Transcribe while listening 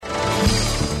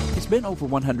been over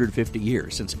 150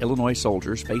 years since Illinois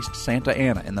soldiers faced Santa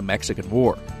Anna in the Mexican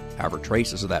War. However,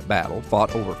 traces of that battle,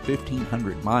 fought over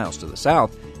 1,500 miles to the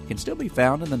south, can still be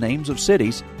found in the names of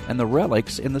cities and the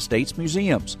relics in the state's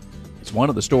museums. It's one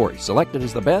of the stories selected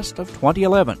as the best of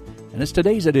 2011, and it's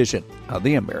today's edition of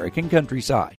the American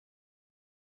Countryside.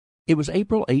 It was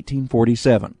April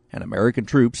 1847, and American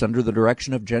troops under the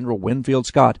direction of General Winfield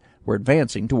Scott were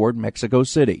advancing toward Mexico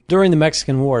City. During the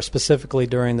Mexican War, specifically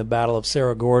during the Battle of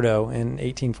Cerro Gordo in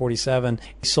 1847,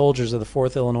 soldiers of the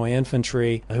 4th Illinois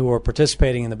Infantry who were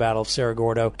participating in the Battle of Cerro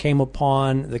Gordo came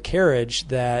upon the carriage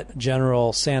that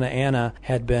General Santa Anna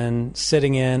had been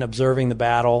sitting in, observing the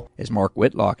battle. As Mark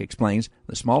Whitlock explains,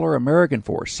 the smaller American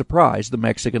force surprised the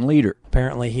Mexican leader.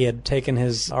 Apparently, he had taken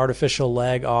his artificial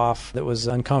leg off that was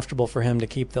uncomfortable for him to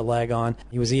keep the leg on.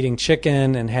 He was eating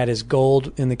chicken and had his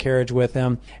gold in the carriage with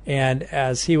him. And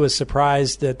as he was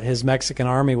surprised that his Mexican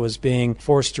army was being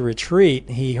forced to retreat,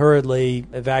 he hurriedly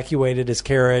evacuated his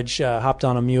carriage, hopped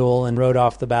on a mule, and rode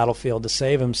off the battlefield to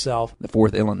save himself. The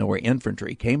 4th Illinois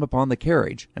Infantry came upon the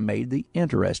carriage and made the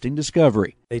interesting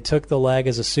discovery. They took the leg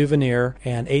as a souvenir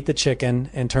and ate the chicken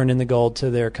and turned in the gold to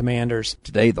their commanders.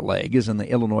 Today, the leg is in the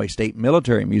Illinois State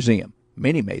Military Museum.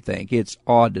 Many may think it's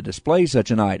odd to display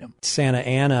such an item. Santa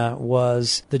Anna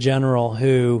was the general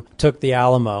who took the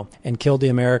Alamo and killed the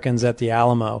Americans at the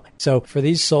Alamo. So for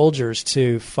these soldiers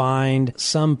to find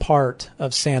some part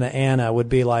of Santa Anna would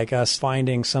be like us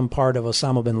finding some part of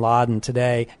Osama bin Laden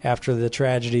today after the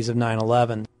tragedies of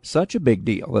 9/11. Such a big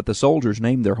deal that the soldiers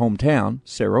named their hometown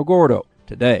Cerro Gordo,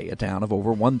 today a town of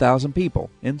over 1,000 people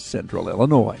in central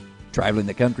Illinois. Traveling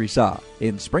the countryside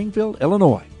in Springfield,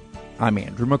 Illinois, I'm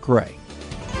Andrew McCrae.